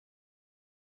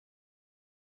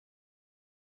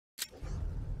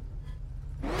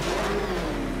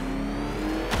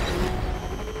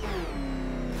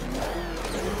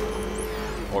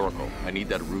I need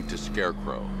that route to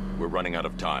Scarecrow. We're running out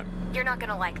of time. You're not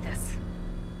gonna like this.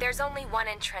 There's only one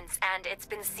entrance, and it's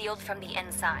been sealed from the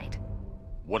inside.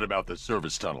 What about the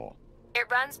service tunnel? It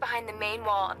runs behind the main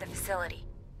wall of the facility.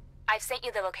 I've sent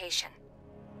you the location.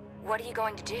 What are you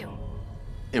going to do?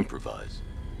 Improvise.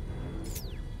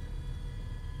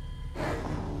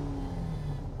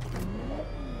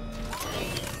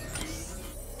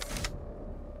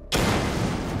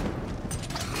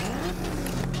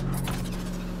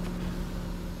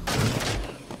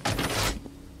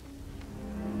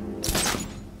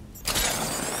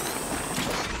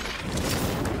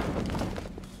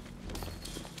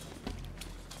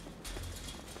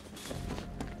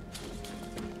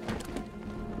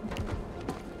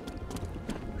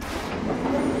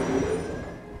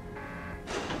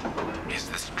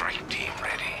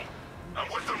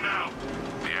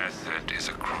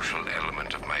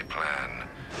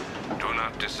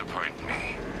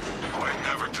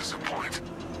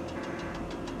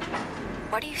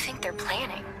 What do you think they're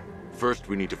planning? First,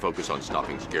 we need to focus on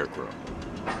stopping Scarecrow.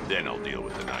 Then I'll deal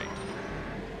with the Knight.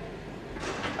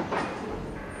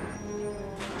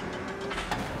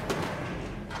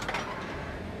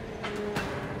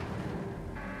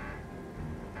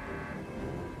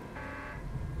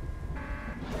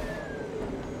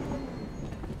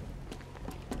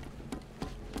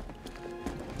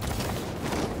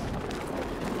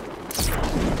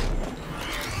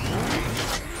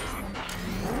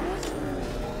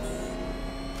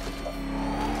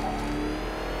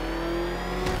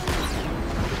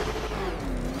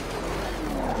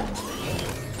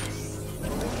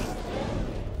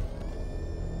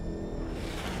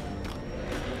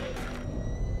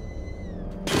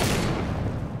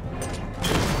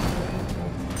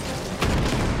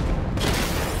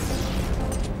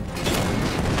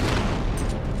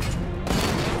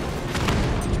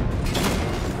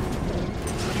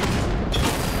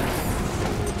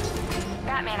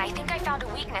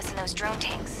 In those drone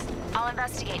tanks. I'll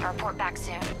investigate and report back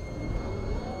soon.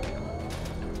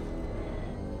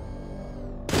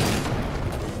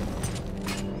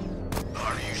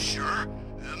 Are you sure?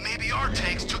 Maybe our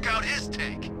tanks took out his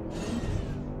tank.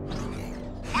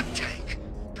 What tank?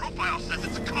 Profile says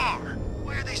it's a car.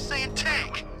 Why are they saying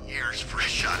tank? Years for a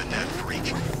shot at that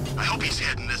freak. I hope he's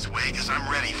heading this way, because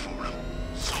I'm ready for him.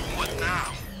 So what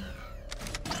now?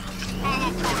 Just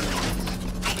follow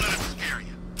protocols. Don't let him scare you.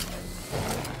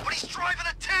 He's driving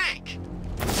a tank!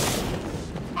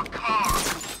 A car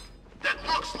that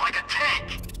looks like a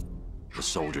tank! The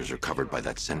soldiers are covered by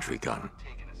that sentry gun.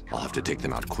 I'll have to take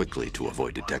them out quickly to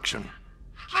avoid detection.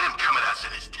 Let him come at us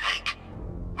in his tank.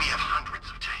 We have hundreds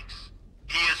of tanks.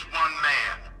 He is one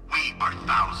man. We are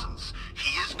thousands.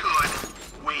 He is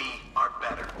good. We are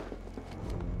better.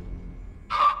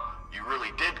 Huh. You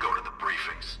really did go to the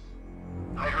briefings.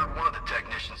 I heard one of the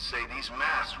technicians say these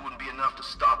masks wouldn't be enough to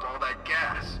stop all that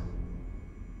gas.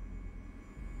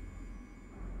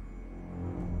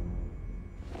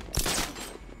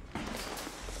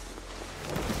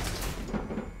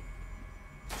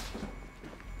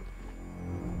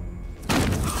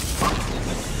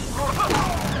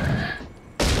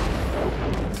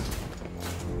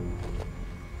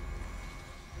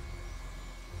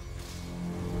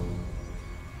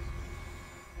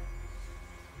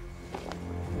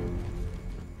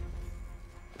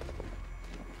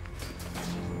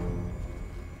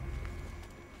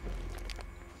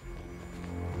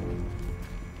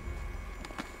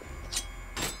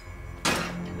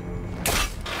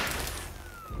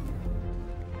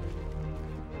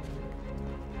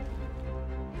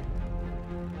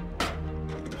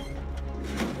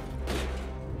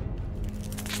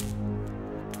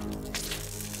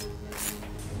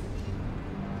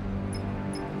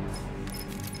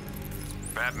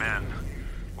 Batman,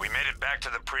 we made it back to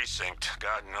the precinct.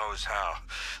 God knows how.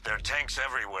 There are tanks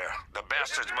everywhere. The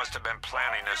bastards must have been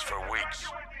planning this for weeks.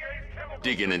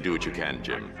 Dig in and do what you can,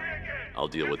 Jim. I'll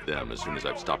deal with them as soon as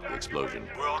I've stopped the explosion.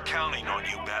 We're all counting on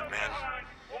you, Batman.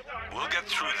 We'll get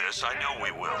through this. I know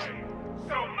we will.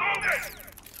 So move it!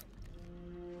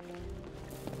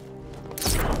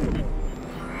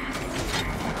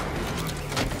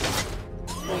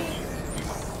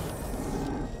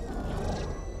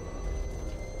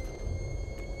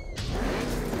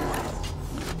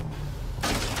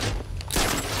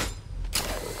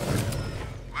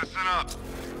 Listen up.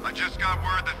 I just got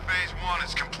word that Phase 1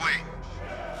 is complete.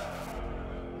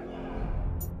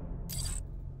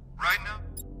 Right now,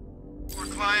 our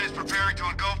client is preparing to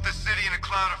engulf the city in a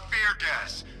cloud of fear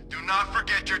gas. Do not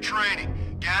forget your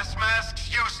training. Gas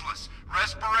masks, useless.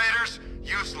 Respirators,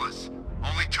 useless.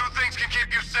 Only two things can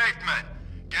keep you safe, men.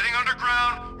 Getting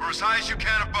underground, or as high as you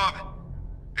can above it.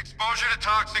 Exposure to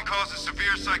toxin causes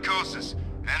severe psychosis,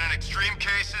 and in extreme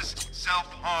cases,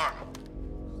 self-harm.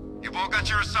 You've all got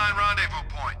your assigned rendezvous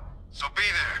point, so be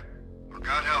there, or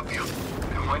God help you.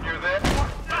 And when you're there...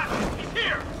 He's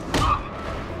here!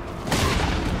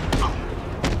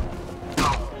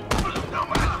 No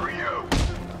match for you!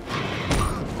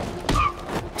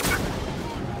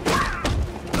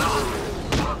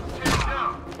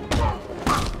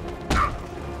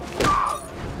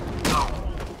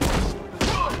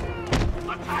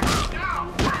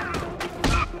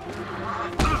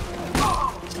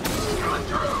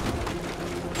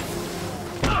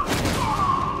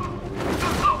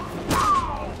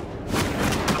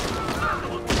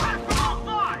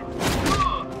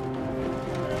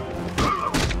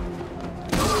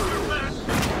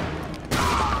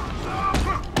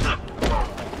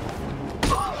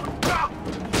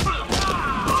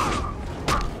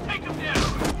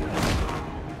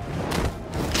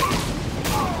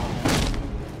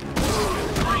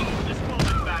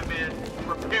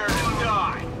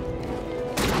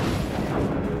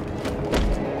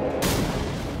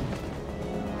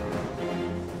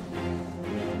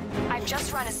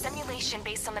 Just run a simulation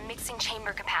based on the mixing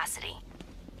chamber capacity.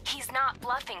 He's not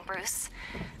bluffing, Bruce.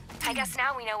 I guess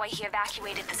now we know why he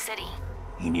evacuated the city.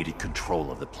 He needed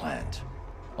control of the plant.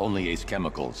 Only Ace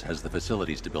Chemicals has the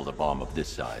facilities to build a bomb of this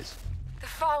size. The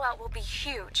fallout will be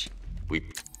huge. We...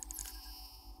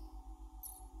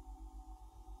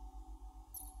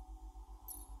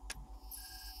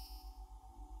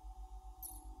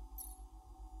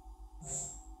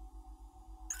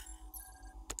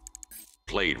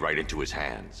 played right into his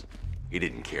hands. He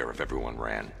didn't care if everyone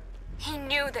ran. He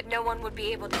knew that no one would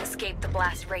be able to escape the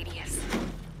blast radius.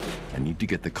 I need to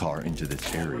get the car into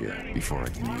this area before I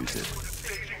can use it.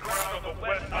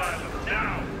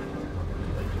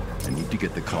 I need to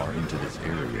get the car into this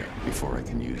area before I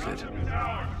can use it.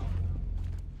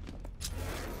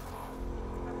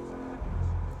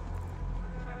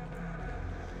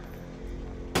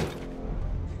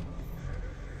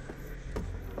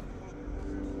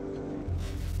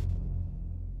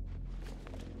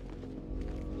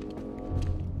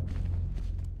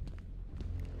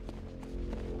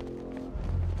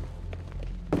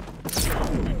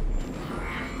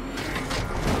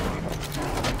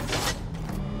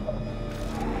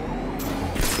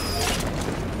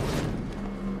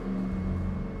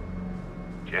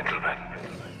 Gentlemen,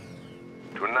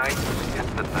 tonight is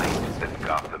the night that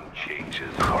Gotham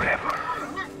changes forever.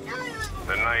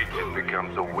 The night it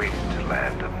becomes a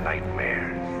wasteland of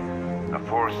nightmares, a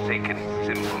forsaken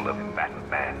symbol of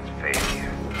Batman's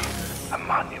failure, a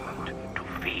monument to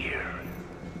fear.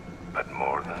 But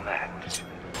more than that,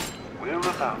 we're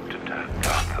about to turn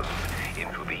Gotham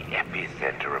into the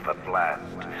epicenter of a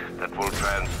blast that will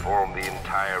transform the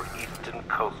entire eastern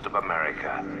coast of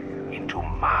America into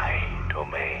my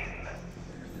domain.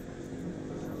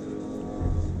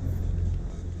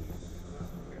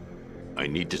 I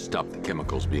need to stop the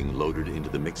chemicals being loaded into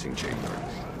the mixing chamber.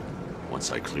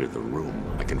 Once I clear the room,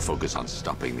 I can focus on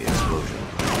stopping the explosion.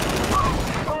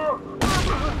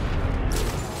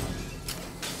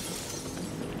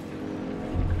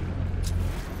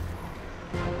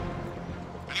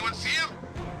 Anyone see him?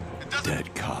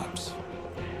 Dead cops.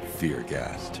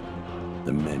 Fear-gassed.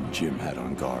 The men Jim had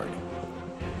on guard.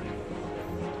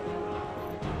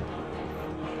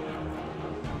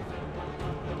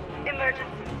 Emergency.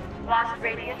 Blast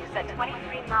radius is at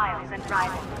 23 miles and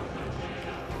rising.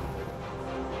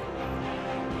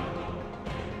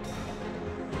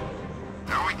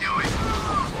 How are we doing?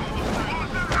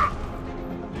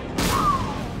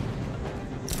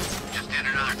 Just did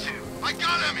another two. I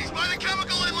got him! He's by the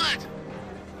chemical inlet!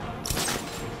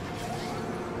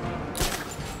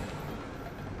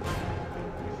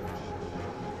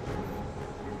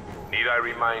 Need I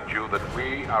remind you that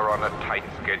we are on a tight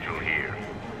schedule here?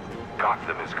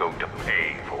 Gotham is going to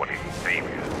pay for what its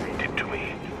saviors did to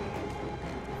me.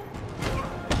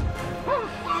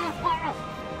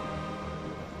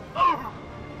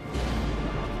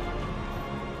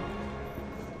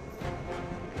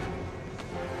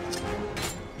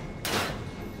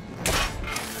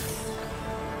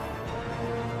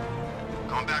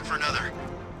 Going back for another.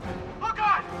 Oh,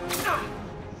 God!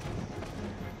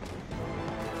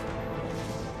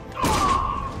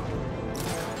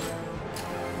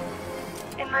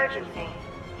 Emergency.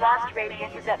 Blast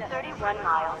radius is at 31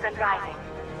 miles and rising.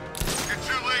 You're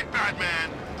too late,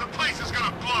 Batman. The place is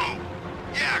gonna blow.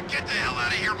 Yeah, get the hell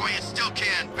out of here while you still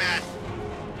can, Bat.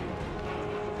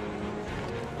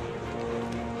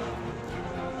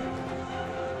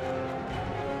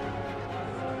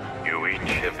 You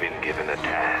each have been given a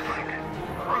task.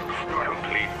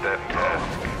 Complete that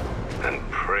task, and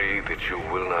pray that you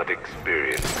will not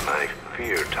experience my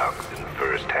fear toxin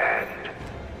firsthand.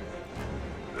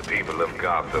 The people of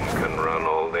Gotham can run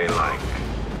all they like,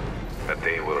 but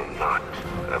they will not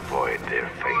avoid their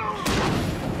fate.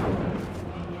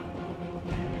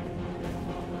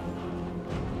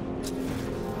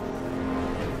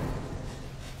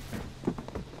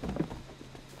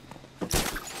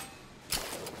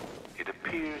 It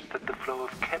appears that the flow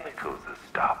of chemicals has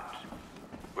stopped,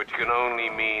 which can only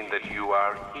mean that you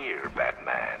are here,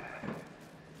 Batman.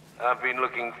 I've been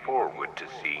looking forward to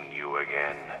seeing you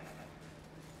again.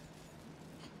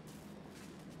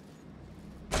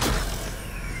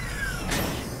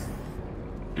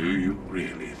 Do you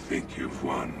really think you've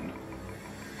won?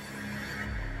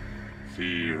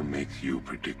 Fear makes you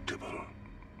predictable.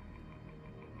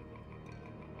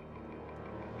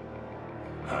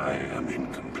 I am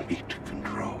in complete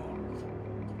control.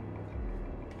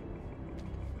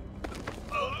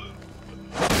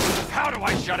 How do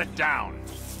I shut it down?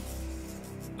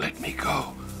 Let me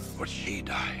go, or she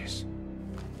dies.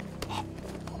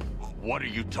 What are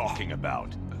you talking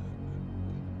about?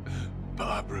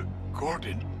 Barbara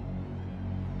Gordon.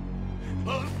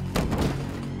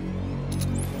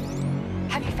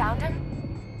 Have you found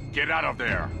him? Get out of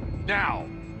there! Now!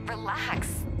 Relax.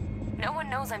 No one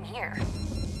knows I'm here.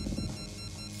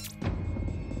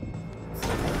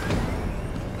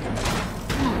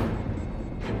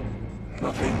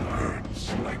 Nothing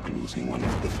hurts like losing one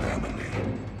of the family.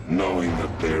 Knowing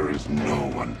that there is no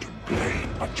one to blame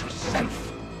but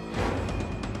yourself.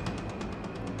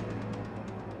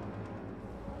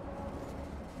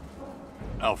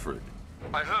 Alfred.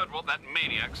 I heard what that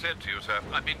maniac said to you, sir.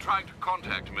 I've been trying to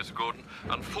contact him, Mr. Gordon,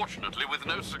 unfortunately with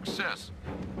no success.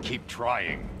 Keep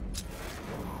trying.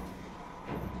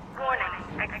 Warning,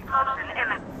 explosion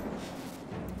imminent.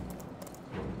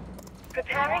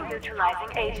 Preparing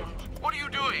neutralizing agent. What are you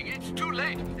doing? It's too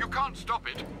late. You can't stop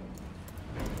it.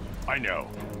 I know.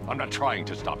 I'm not trying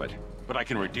to stop it, but I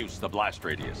can reduce the blast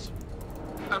radius.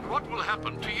 And what will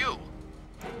happen to you?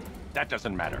 That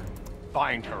doesn't matter.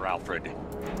 Find her, Alfred.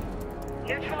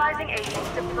 Neutralizing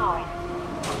agent deployed.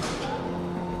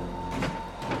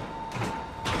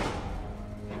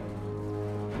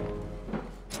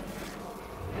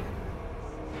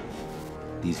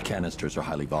 These canisters are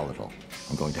highly volatile.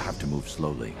 I'm going to have to move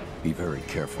slowly. Be very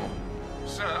careful.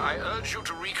 Sir, I urge you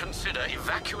to reconsider.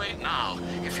 Evacuate now.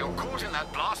 If you're caught in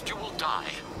that blast, you will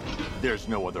die. There's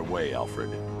no other way,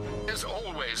 Alfred. There's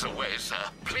always a way, sir.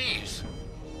 Please.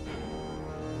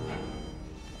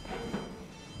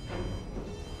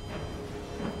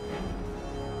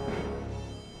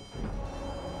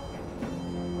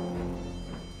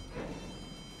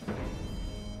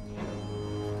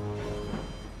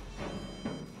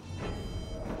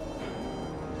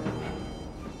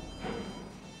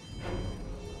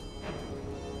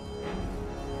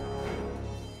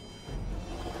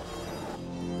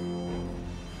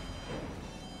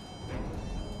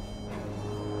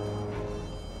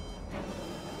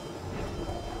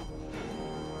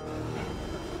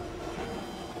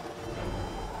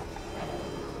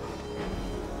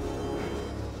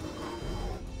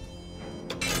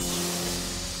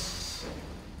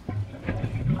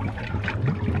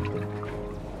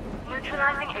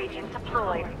 Neutralizing agent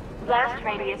deployed. Blast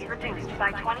radius reduced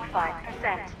by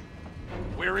 25%.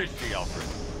 Where is she, Alfred?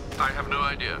 I have no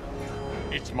idea.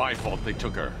 It's my fault they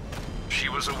took her. She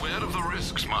was aware of the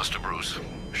risks, Master Bruce.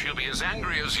 She'll be as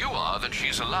angry as you are that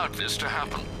she's allowed this to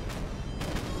happen.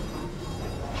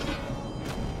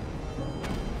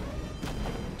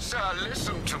 Sir,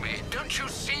 listen to me. Don't you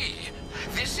see?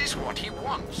 This is what he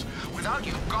wants. Without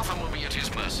you, Gotham will be at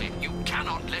his mercy. You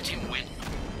cannot let him win.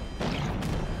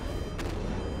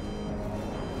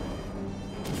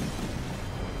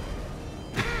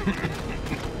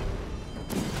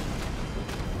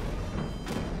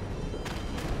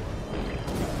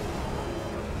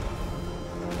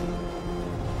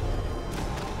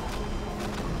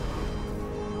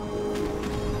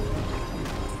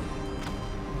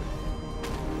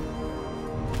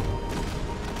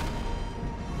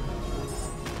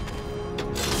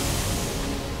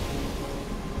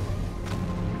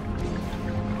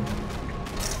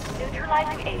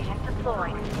 Neutralizing agent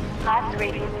deployed. Blast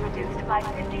radius reduced by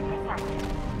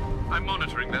 50%. I'm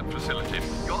monitoring that facility.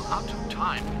 You're out of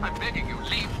time. I'm begging you,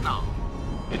 leave now.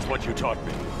 It's what you taught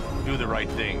me. Do the right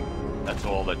thing. That's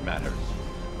all that matters.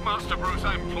 Master Bruce,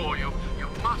 I implore you, you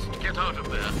must get out of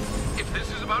there. If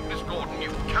this is about Miss Gordon, you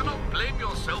cannot blame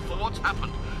yourself for what's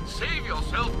happened. Save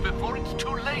yourself before it's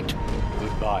too late.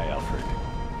 Goodbye, Alfred.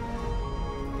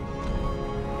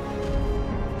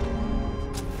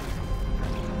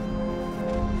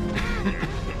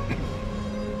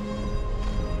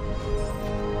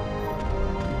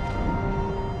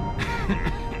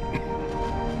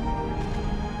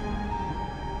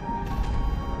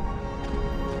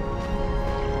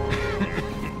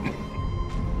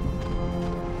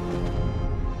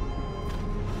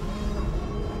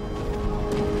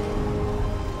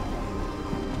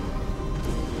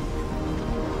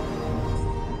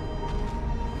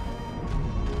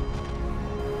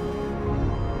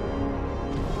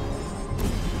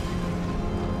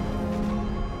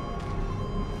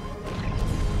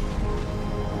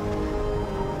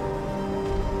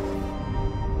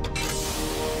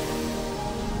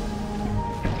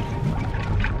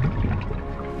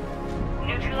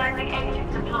 Neutralizing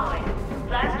agent deployed.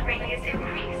 Blast radius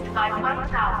increased by 1,000%.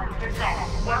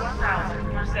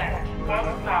 1,000%.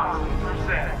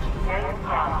 1,000%.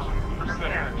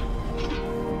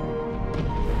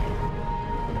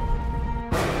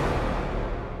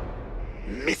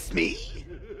 1,000%. Miss me?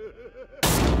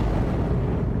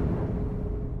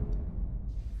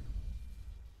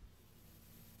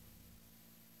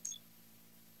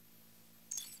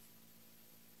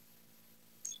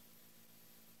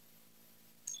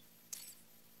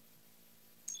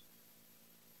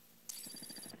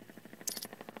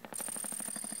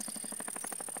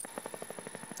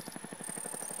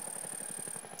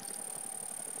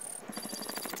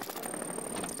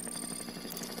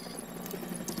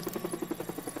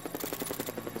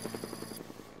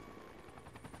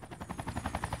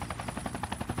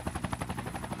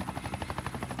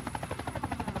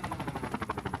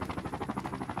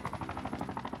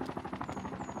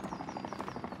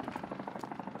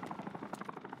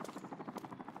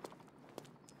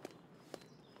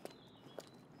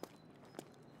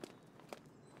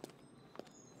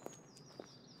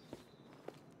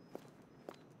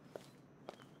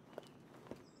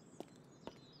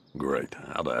 Great.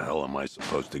 How the hell am I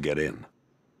supposed to get in?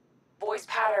 Voice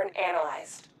pattern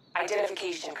analyzed.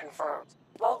 Identification confirmed.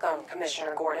 Welcome,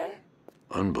 Commissioner Gordon.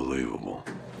 Unbelievable.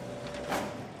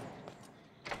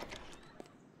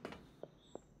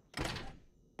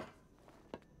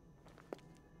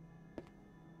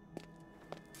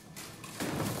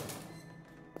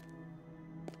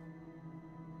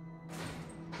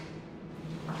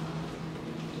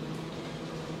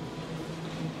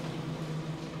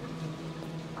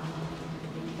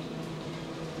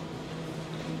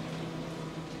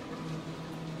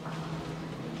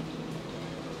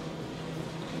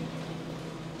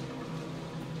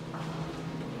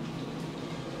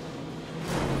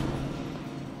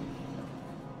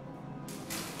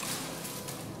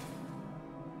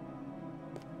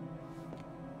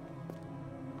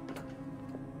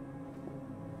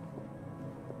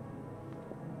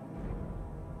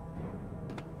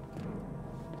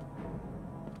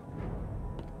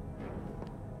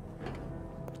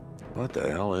 What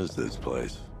the hell is this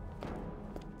place?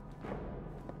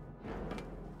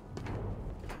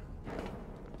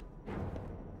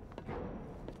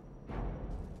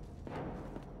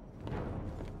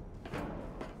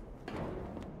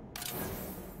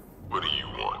 What do you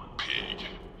want, pig?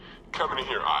 Coming in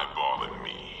here eyeballing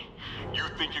me. You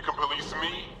think you can police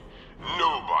me?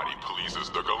 Nobody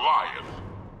polices the Goliath.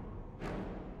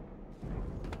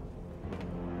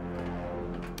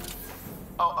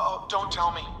 Oh, don't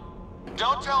tell me.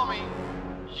 Don't tell me.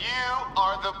 You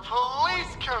are the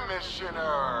police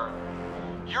commissioner.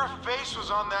 Your face was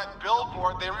on that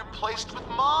billboard they replaced with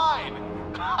mine.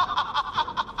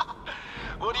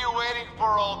 What are you waiting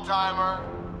for, old-timer?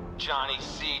 Johnny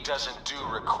C doesn't do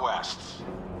requests.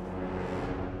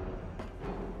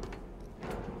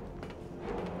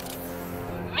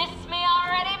 Miss me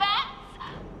already, Bats?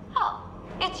 Oh,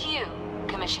 it's you,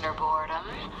 Commissioner Boredom.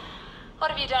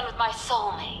 What have you done with my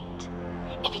soulmate?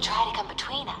 If you try to come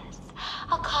between us,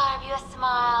 I'll carve you a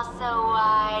smile so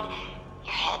wide,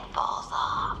 your head falls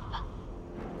off.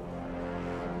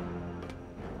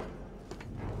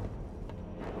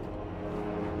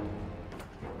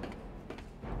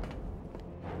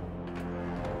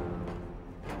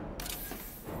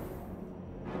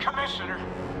 Commissioner,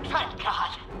 thank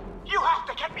God. You have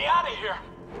to get me out of here.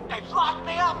 They've locked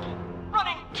me up,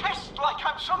 running tests like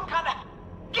I'm some kind of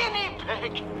guinea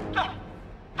pig.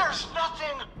 There's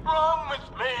nothing wrong with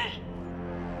me.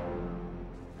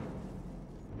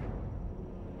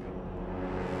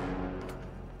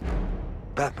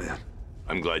 Batman.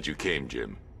 I'm glad you came,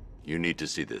 Jim. You need to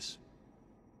see this.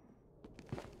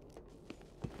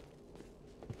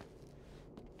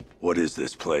 What is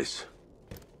this place?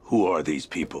 Who are these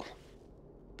people?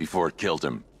 Before it killed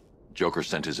him, Joker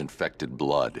sent his infected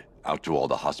blood out to all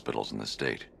the hospitals in the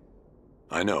state.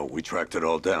 I know, we tracked it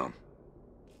all down.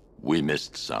 We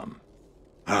missed some.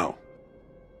 How?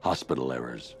 Hospital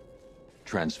errors.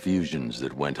 Transfusions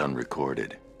that went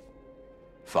unrecorded.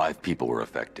 5 people were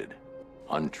affected.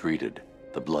 Untreated,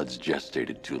 the blood's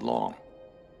gestated too long.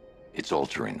 It's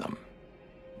altering them.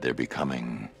 They're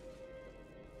becoming...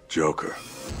 Joker.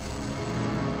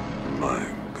 My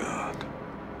God.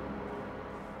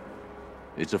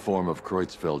 It's a form of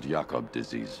Creutzfeldt-Jakob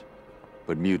disease,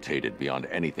 but mutated beyond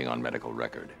anything on medical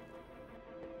record.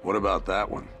 What about that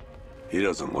one? He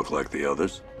doesn't look like the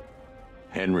others.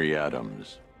 Henry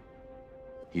Adams.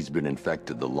 He's been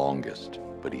infected the longest,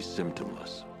 but he's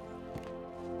symptomless.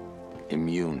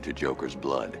 Immune to Joker's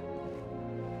blood.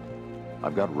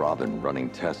 I've got Robin running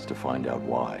tests to find out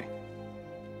why.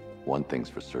 One thing's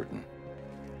for certain.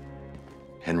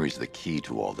 Henry's the key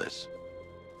to all this.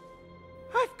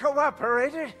 I've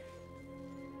cooperated.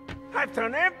 I've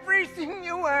done everything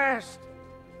you asked.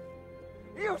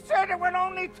 You said it would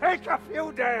only take a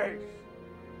few days.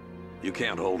 You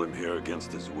can't hold him here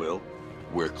against his will.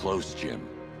 We're close, Jim.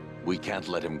 We can't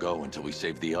let him go until we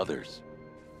save the others.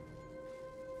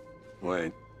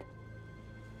 Wait.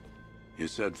 You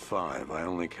said 5. I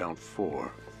only count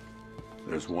 4.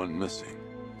 There's one missing.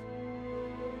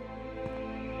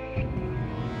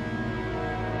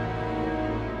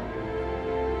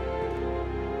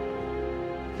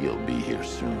 He'll be here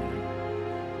soon.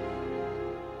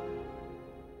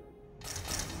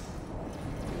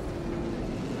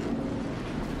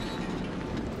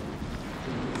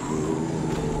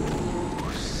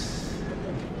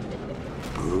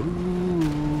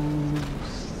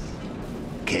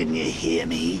 Can you hear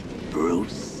me,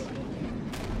 Bruce?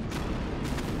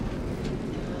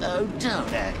 Oh,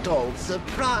 don't act all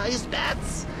surprised,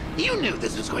 Bats. You knew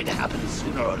this was going to happen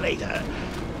sooner or later.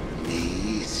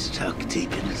 Me stuck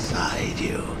deep inside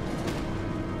you.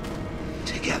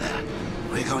 Together,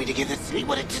 we're going to give the city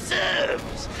what it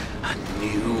deserves. A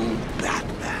new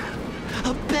Batman.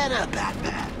 A better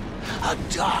Batman. A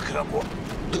darker, more...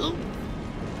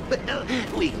 Well,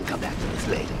 we can come back to this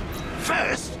later.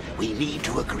 First, we need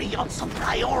to agree on some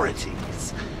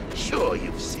priorities. Sure,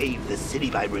 you've saved the city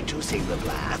by reducing the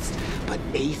blast, but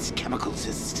Ace Chemicals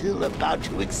is still about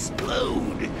to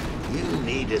explode. You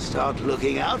need to start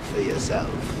looking out for yourself.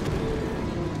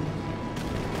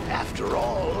 After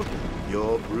all,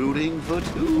 you're brooding for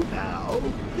 2 now.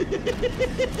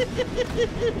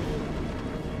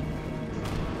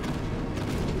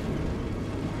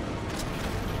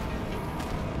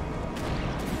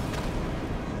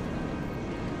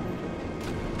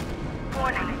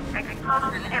 Warning,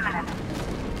 explosion imminent.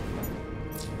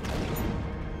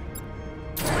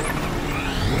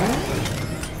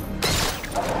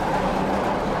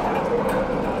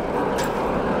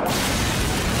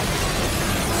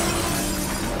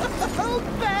 Oh,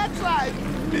 Bats,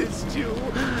 I've missed you.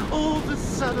 All the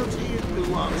subtlety and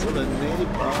nuance of a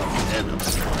napalm enemy.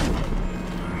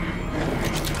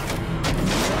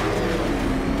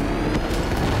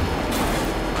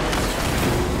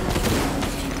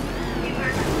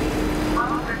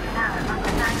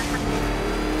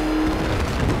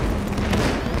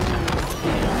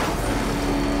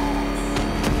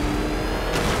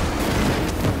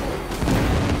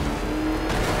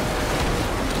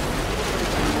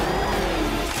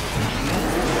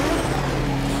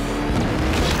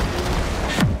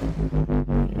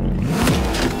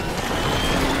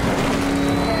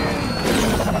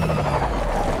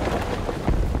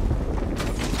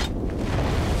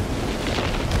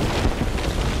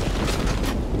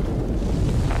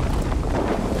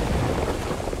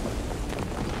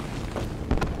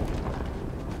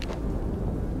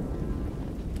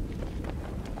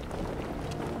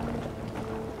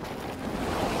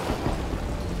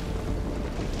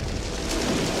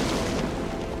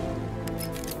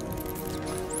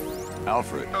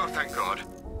 Alfred. Oh, thank God.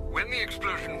 When the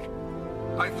explosion...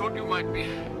 I thought you might be...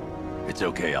 It's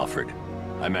okay, Alfred.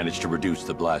 I managed to reduce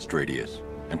the blast radius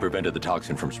and prevented the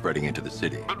toxin from spreading into the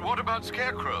city. But what about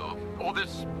Scarecrow? Or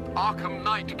this Arkham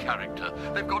Knight character?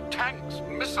 They've got tanks,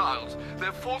 missiles.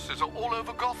 Their forces are all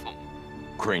over Gotham.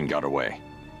 Crane got away.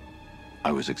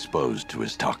 I was exposed to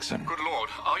his toxin. Good Lord,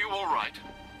 are you all right?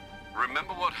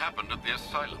 Remember what happened at the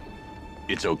asylum?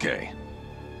 It's okay.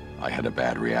 I had a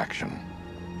bad reaction.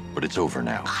 But it's over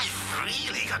now. I've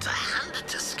really got to hand it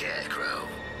to Scarecrow.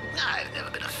 I've never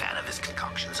been a fan of his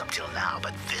concoctions up till now,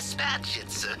 but this batch,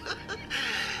 it's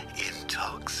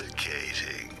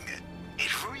intoxicating.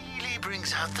 It really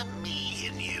brings out the me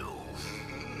in you.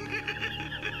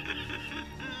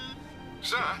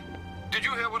 Sir, did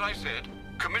you hear what I said?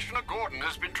 Commissioner Gordon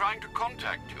has been trying to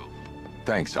contact you.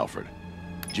 Thanks, Alfred.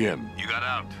 Jim. You got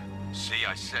out. See,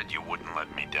 I said you wouldn't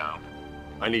let me down.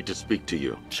 I need to speak to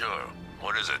you. Sure.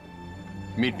 What is it?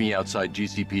 Meet me outside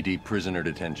GCPD prisoner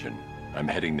detention. I'm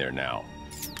heading there now.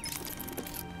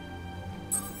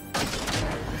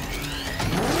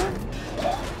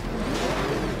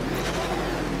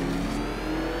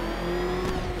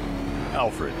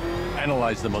 Alfred,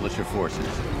 analyze the militia forces,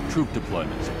 troop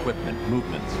deployments, equipment,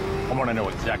 movements. I want to know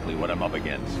exactly what I'm up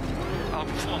against. I'll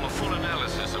perform a full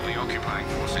analysis of the occupying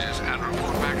forces and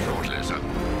report back shortly, sir.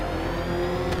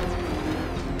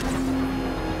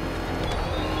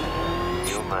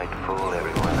 You might fool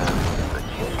everyone else, but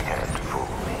you can't fool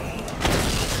me.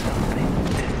 Something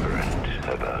different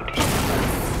about you.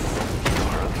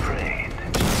 You're afraid.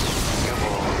 You've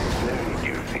always buried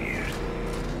your fears.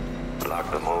 Lock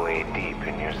them away deep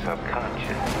in your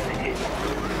subconscious, hidden.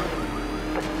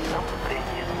 But something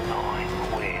is gnawing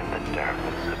away in the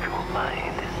darkness of your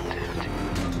mind, isn't it?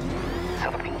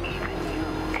 Something even you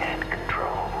can't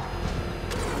control.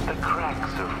 The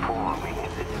cracks are forming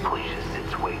as it pushes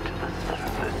its way to the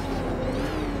surface.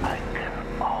 I can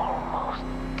almost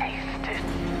taste it.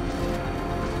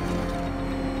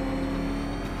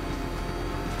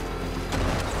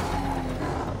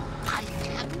 I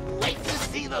can't wait to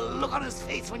see the look on his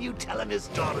face when you tell him his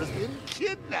daughter's been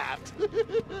kidnapped.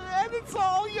 And it's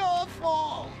all your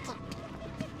fault.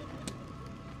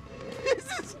 This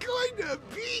is going to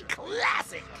be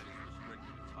classic.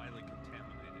 Highly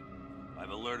contaminated. I've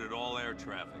alerted all air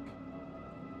traffic.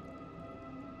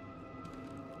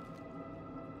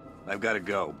 I've got to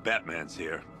go. Batman's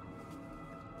here.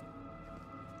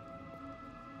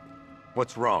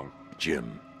 What's wrong?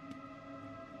 Jim,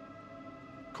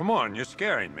 Come on, you're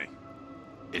scaring me.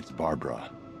 it's Barbara.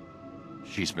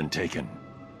 She's been taken.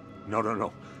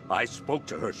 No. I spoke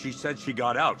to her. She said she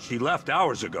got out. She left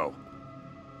hours ago.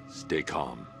 Stay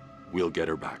calm. We'll get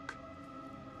her back.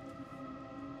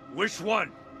 Which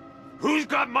one? Who's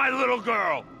got my little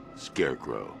girl?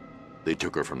 Scarecrow. They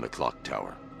took her from the clock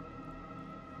tower.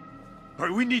 All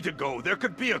right, we need to go. There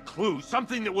could be a clue,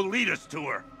 something that will lead us to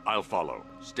her. I'll follow.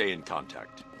 Stay in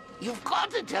contact. You've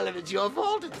got to tell him it's your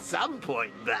fault at some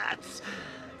point, Bats.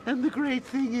 And the great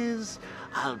thing is,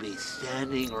 I'll be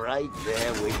standing right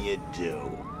there when you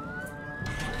do.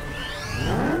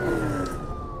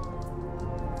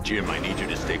 Jim, I need you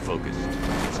to stay focused.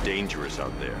 It's dangerous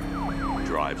out there.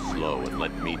 Drive slow and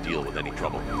let me deal with any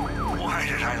trouble. Why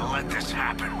did I let this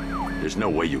happen? There's no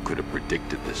way you could have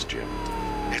predicted this, Jim.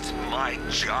 It's my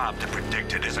job to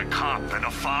predict it as a cop and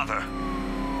a father.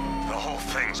 The whole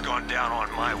thing's gone down on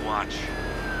my watch.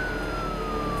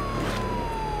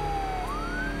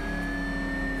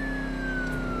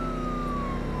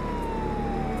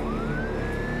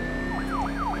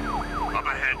 Up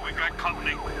ahead, we've got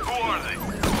company. Who are they?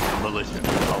 Militia.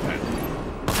 I'll handle it.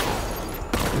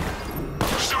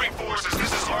 Pursuing forces,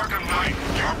 this is Arkham Knight.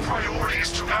 Your priority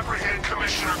is to apprehend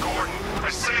Commissioner Gordon. I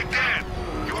say again,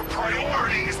 your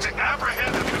priority is to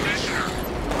apprehend the Commissioner.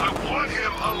 I want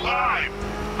him alive.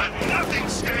 Let nothing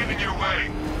stand in your way.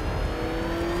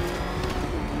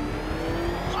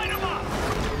 Light him up!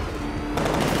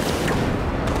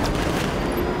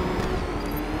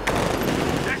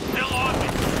 They're still on me.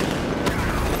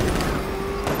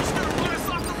 He's gonna put us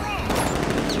off the road.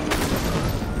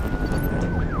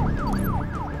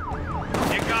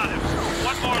 You got him.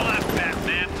 One more left,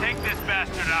 Batman. Take this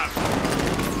bastard out.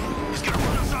 He's gonna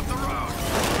run us off the road.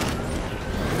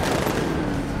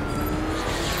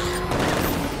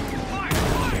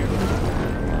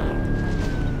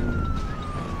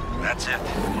 That's it.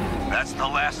 That's the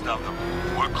last of them.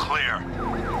 We're clear.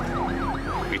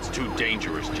 It's too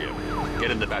dangerous, Jim.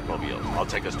 Get in the Batmobile. I'll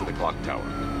take us to the clock tower.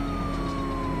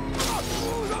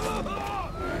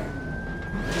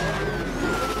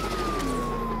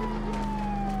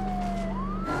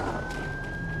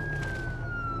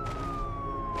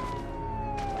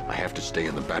 I have to stay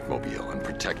in the Batmobile and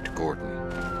protect Gordon.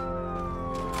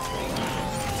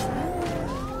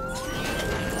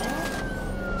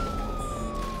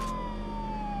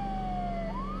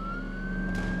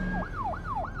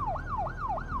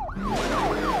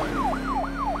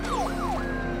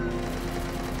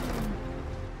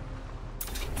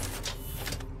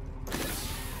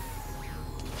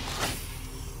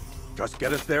 Just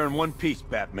get us there in one piece,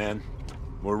 Batman.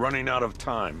 We're running out of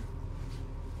time.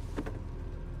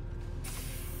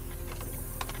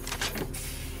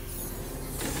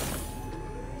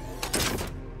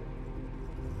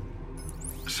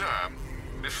 Sir,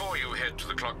 before you head to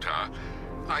the clock tower,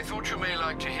 I thought you may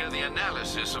like to hear the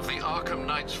analysis of the Arkham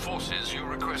Knight's forces you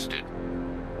requested.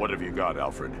 What have you got,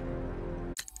 Alfred?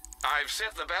 I've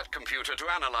set the Bat computer to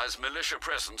analyze militia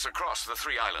presence across the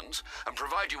 3 islands and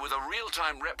provide you with a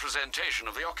real-time representation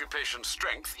of the occupation's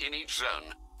strength in each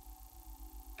zone.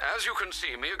 As you can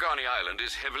see, Miagani Island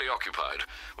is heavily occupied,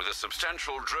 with a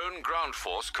substantial drone ground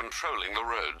force controlling the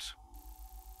roads.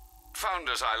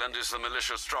 Founders Island is the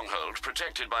militia stronghold,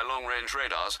 protected by long-range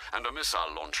radars and a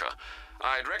missile launcher.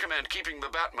 I'd recommend keeping the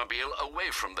Batmobile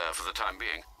away from there for the time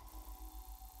being.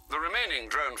 The remaining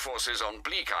drone forces on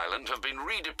Bleak Island have been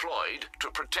redeployed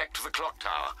to protect the clock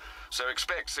tower, so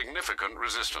expect significant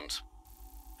resistance.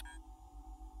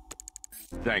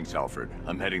 Thanks, Alfred.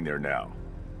 I'm heading there now.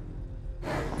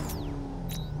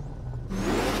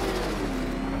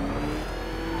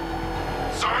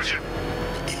 Sergeant!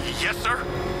 Yes, sir?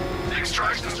 The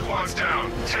extraction squad's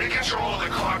down. Take control of the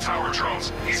clock tower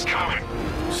drones. He's coming.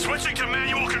 Switching to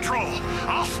manual control.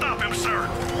 I'll stop him, sir.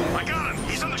 I got him.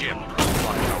 He's on the Jim,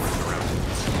 clock tower's surrounded.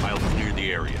 I'll clear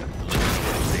the area.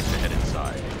 It's safe to head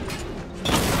inside.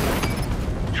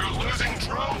 You're losing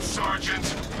drones,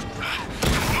 Sergeant.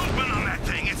 Movement on that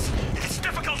thing. It's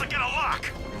difficult to get a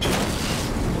lock.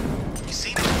 You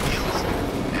seen it?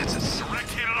 That's a direct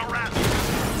hit on a rat.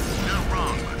 Not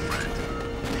wrong, my friend.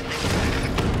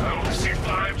 I only see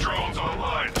 5 drones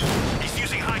online. He's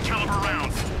using high-caliber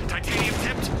rounds. Titanium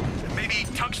tipped, and maybe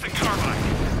tungsten carbide.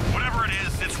 Whatever it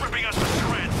is, it's ripping us to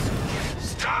shreds.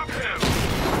 Stop him!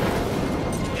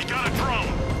 He got a drone.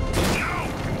 No!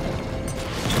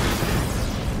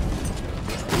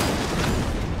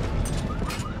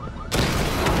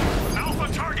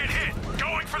 Alpha target hit.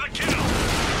 Going for the kill.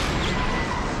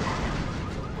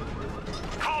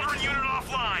 Cauldron unit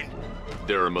offline.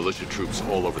 There are militia troops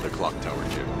all over the clock tower,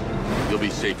 Jim. You'll be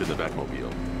safe in the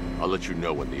Batmobile. I'll let you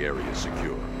know when the area is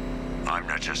secure. I'm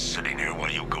not just sitting here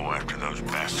while you go after those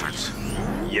bastards.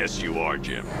 Yes, you are,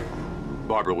 Jim.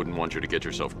 Barbara wouldn't want you to get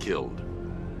yourself killed.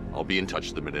 I'll be in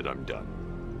touch the minute I'm done.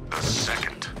 A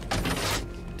second.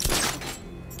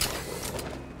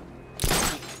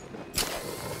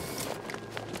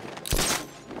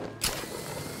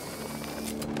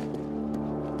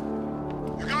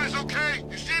 You guys okay?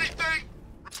 You see anything?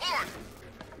 Report.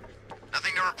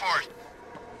 Nothing to report.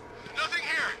 Nothing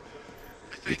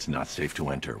here. It's not safe to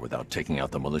enter without taking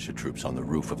out the militia troops on the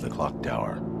roof of the clock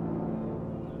tower.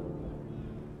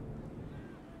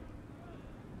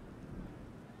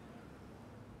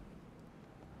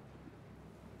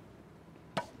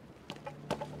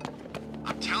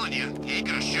 I'm telling you, he ain't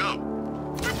gonna show.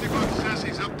 50 Bucks says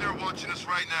he's up there watching us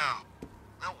right now.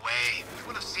 No way. We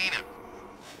would have seen him.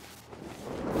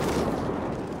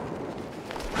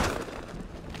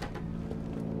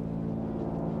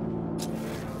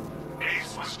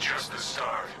 Ace was just the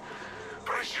start.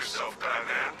 Brace yourself,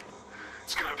 Batman.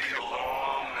 It's gonna be a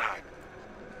long night.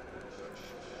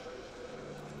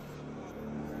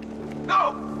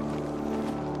 No!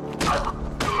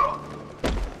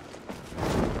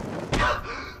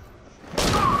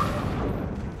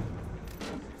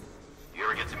 You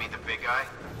ever get to meet the big guy?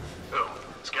 Who?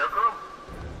 Scarecrow?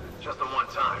 Just the one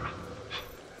time.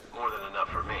 More than enough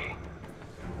for me.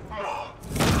 Whoa.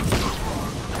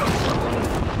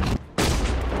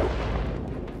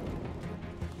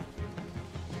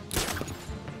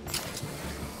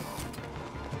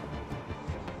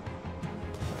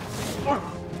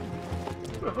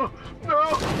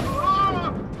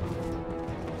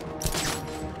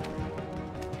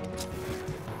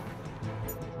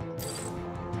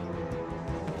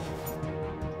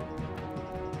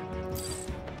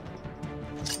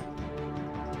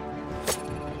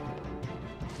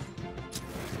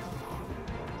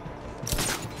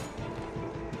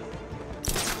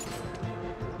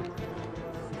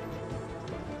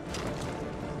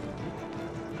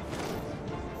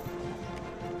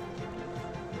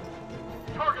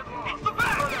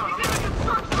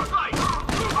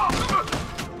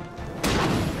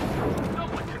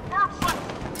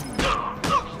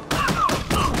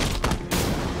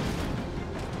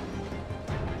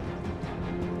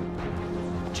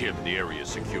 Jim, the area is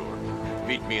secure.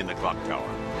 Meet me in the clock tower.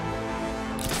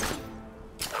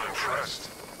 I'm impressed.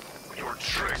 Your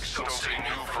tricks don't stay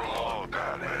new for long,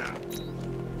 Batman.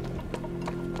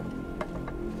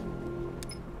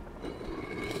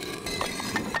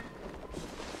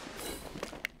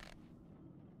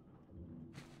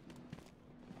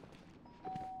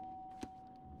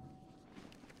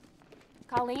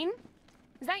 Colleen?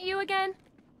 Is that you again?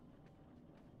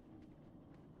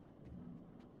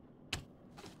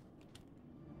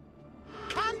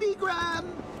 Candygram!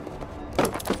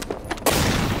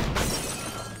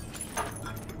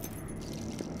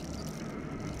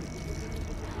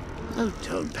 Oh,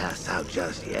 don't pass out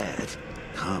just yet.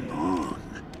 Come on.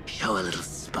 Show a little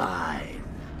spine.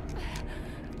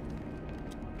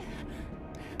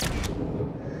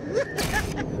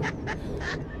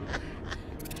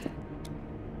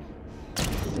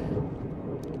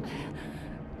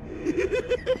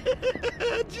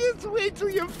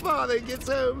 father gets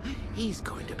home, he's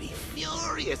going to be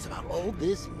furious about all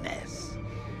this mess.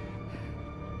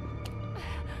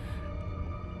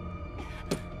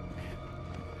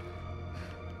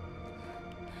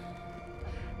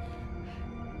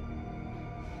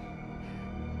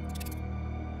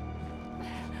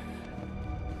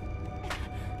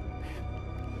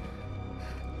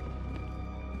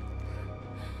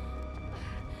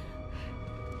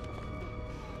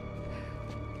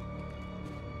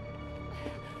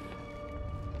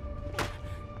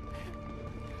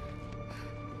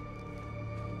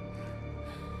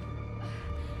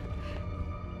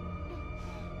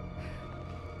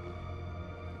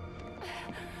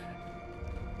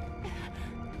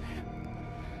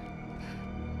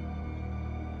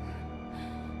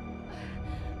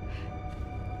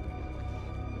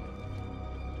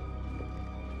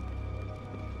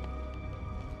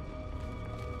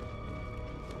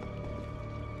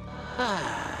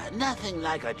 Nothing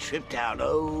like a trip down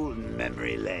old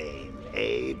memory lane,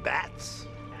 eh, Bats?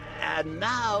 And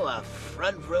now a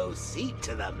front row seat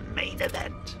to the main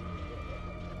event.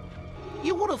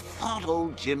 You would have thought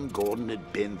old Jim Gordon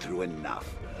had been through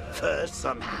enough. First,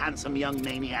 some handsome young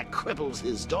maniac cripples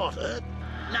his daughter.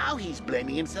 Now he's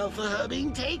blaming himself for her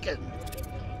being taken.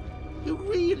 You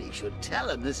really should tell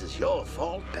him this is your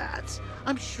fault, Bats.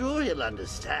 I'm sure he'll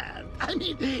understand. I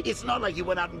mean, it's not like you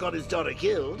went out and got his daughter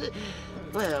killed.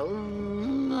 Well,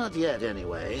 not yet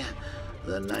anyway.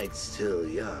 The night's still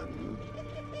young.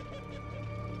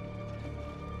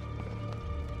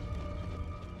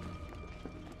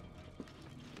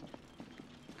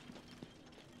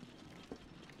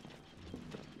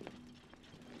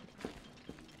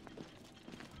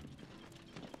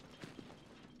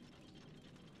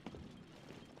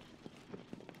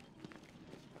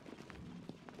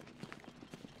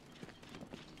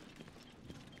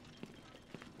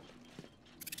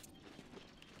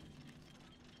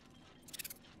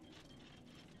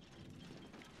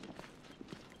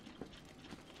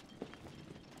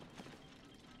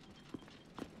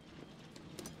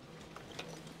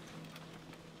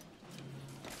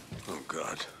 Oh,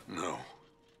 God, no.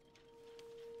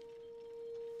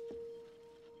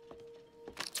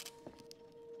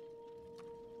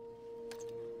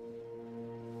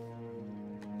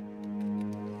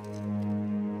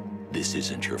 This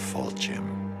isn't your fault,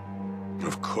 Jim.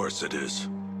 Of course it is.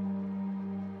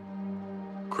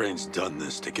 Crane's done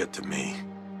this to get to me.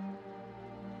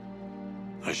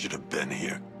 I should have been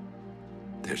here.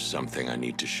 There's something I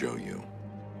need to show you.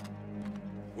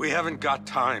 We haven't got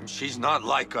time. She's not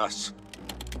like us.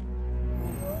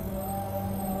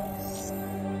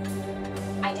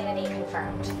 Identity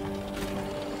confirmed.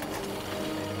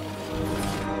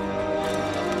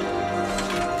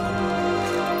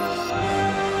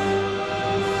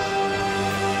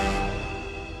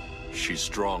 She's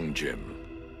strong, Jim.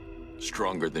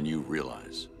 Stronger than you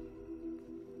realize.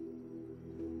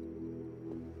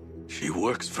 She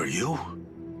works for you?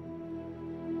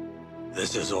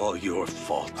 This is all your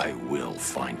fault. I will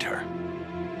find her.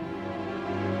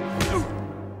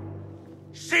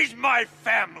 She's my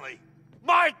family!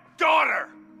 My daughter!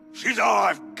 She's all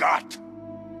I've got!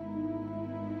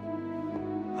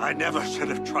 I never should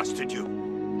have trusted you.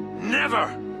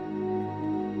 Never!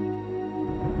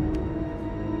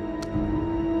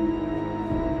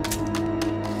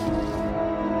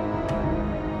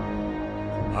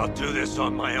 I'll do this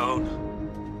on my own.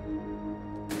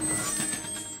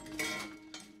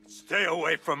 Stay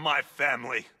away from my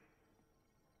family.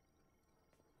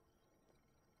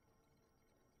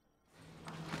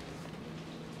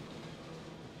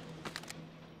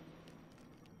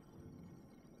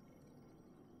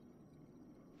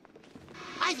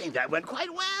 I think that went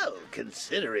quite well,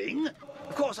 considering.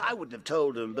 Of course, I wouldn't have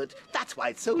told him, but that's why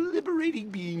it's so liberating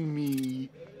being me.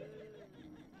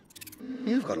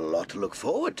 You've got a lot to look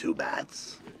forward to,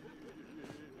 Bats.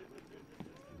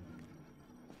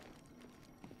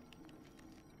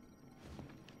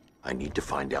 I need to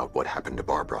find out what happened to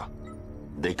Barbara.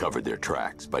 They covered their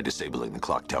tracks by disabling the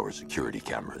clock tower security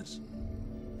cameras.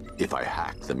 If I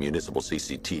hack the municipal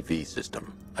CCTV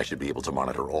system, I should be able to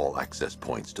monitor all access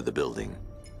points to the building.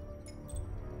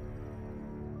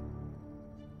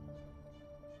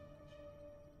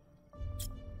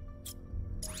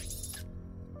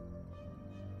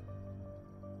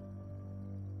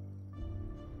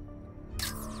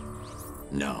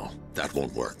 No, that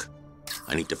won't work.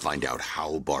 I need to find out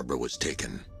how Barbara was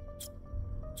taken.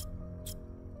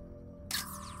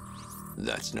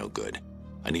 That's no good.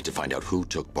 I need to find out who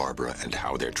took Barbara and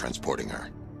how they're transporting her.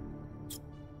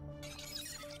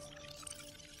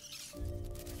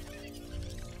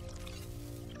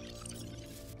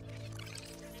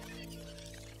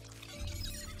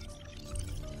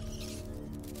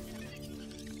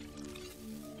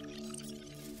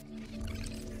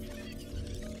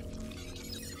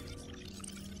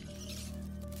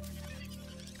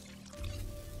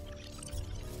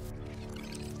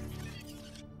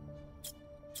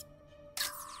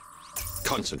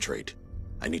 Concentrate.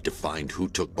 I need to find who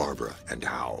took Barbara and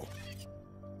how.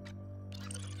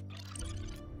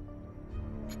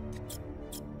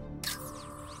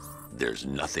 There's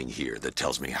nothing here that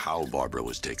tells me how Barbara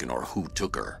was taken or who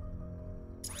took her.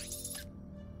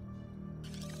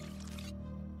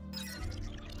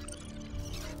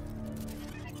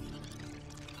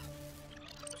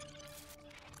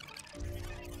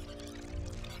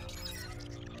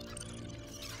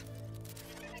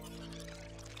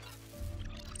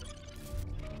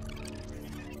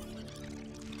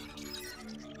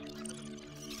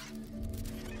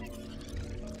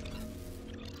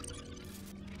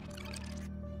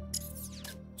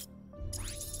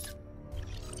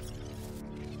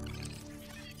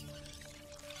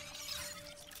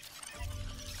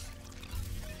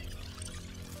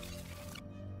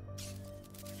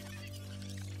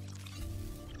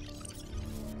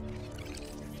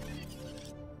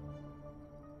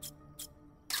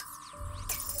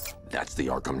 That's the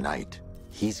Arkham Knight.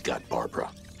 He's got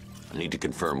Barbara. I need to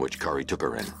confirm which car he took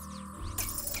her in.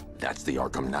 That's the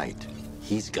Arkham Knight.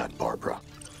 He's got Barbara.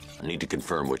 I need to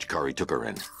confirm which car he took her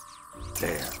in.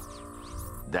 There.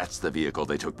 That's the vehicle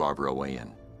they took Barbara away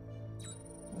in.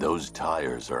 Those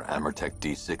tires are Amertech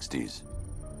D60s.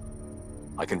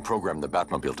 I can program the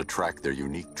Batmobile to track their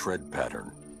unique tread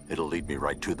pattern. It'll lead me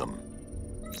right to them.